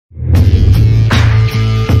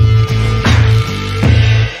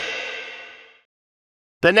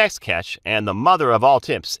The next catch, and the mother of all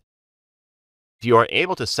tips: if you are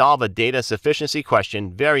able to solve a data sufficiency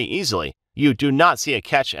question very easily, you do not see a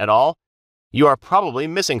catch at all, you are probably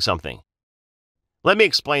missing something. Let me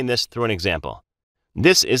explain this through an example.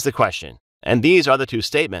 This is the question, and these are the two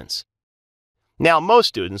statements. Now, most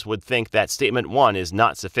students would think that statement 1 is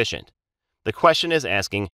not sufficient. The question is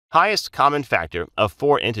asking highest common factor of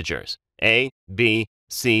 4 integers, a, b,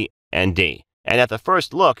 c, and d. And at the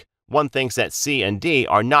first look, one thinks that c and d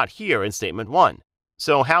are not here in statement 1.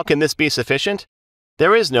 So how can this be sufficient?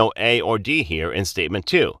 There is no a or d here in statement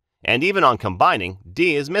 2, and even on combining,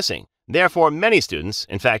 d is missing. Therefore, many students,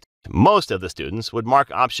 in fact, most of the students, would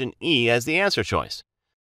mark option E as the answer choice.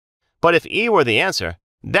 But if E were the answer,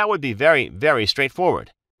 that would be very, very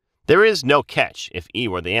straightforward. There is no catch if E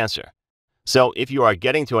were the answer. So if you are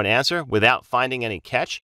getting to an answer without finding any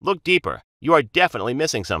catch, look deeper. You are definitely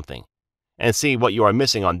missing something. And see what you are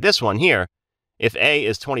missing on this one here. If A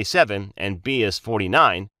is 27 and B is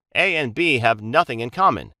 49, A and B have nothing in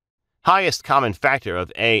common. Highest common factor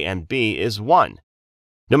of A and B is 1.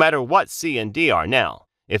 No matter what C and D are now,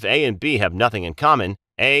 if A and B have nothing in common,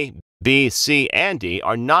 A, B, C, and D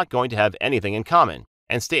are not going to have anything in common.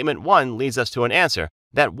 And statement 1 leads us to an answer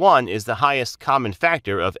that 1 is the highest common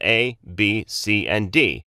factor of A, B, C, and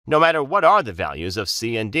D, no matter what are the values of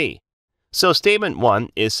C and D. So statement 1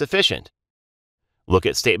 is sufficient. Look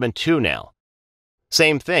at statement 2 now.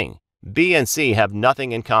 Same thing, B and C have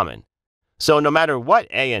nothing in common. So no matter what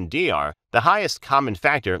A and D are, the highest common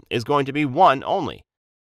factor is going to be 1 only.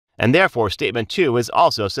 And therefore statement 2 is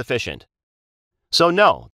also sufficient. So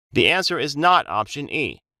no, the answer is not option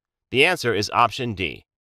E. The answer is option D.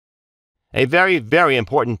 A very, very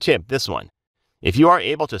important tip, this one. If you are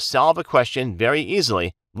able to solve a question very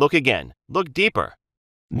easily, look again, look deeper.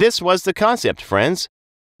 This was the concept, friends.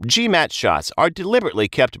 GMAT shots are deliberately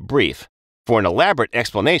kept brief. For an elaborate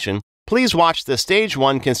explanation, please watch the Stage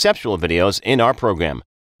 1 conceptual videos in our program.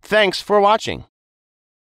 Thanks for watching.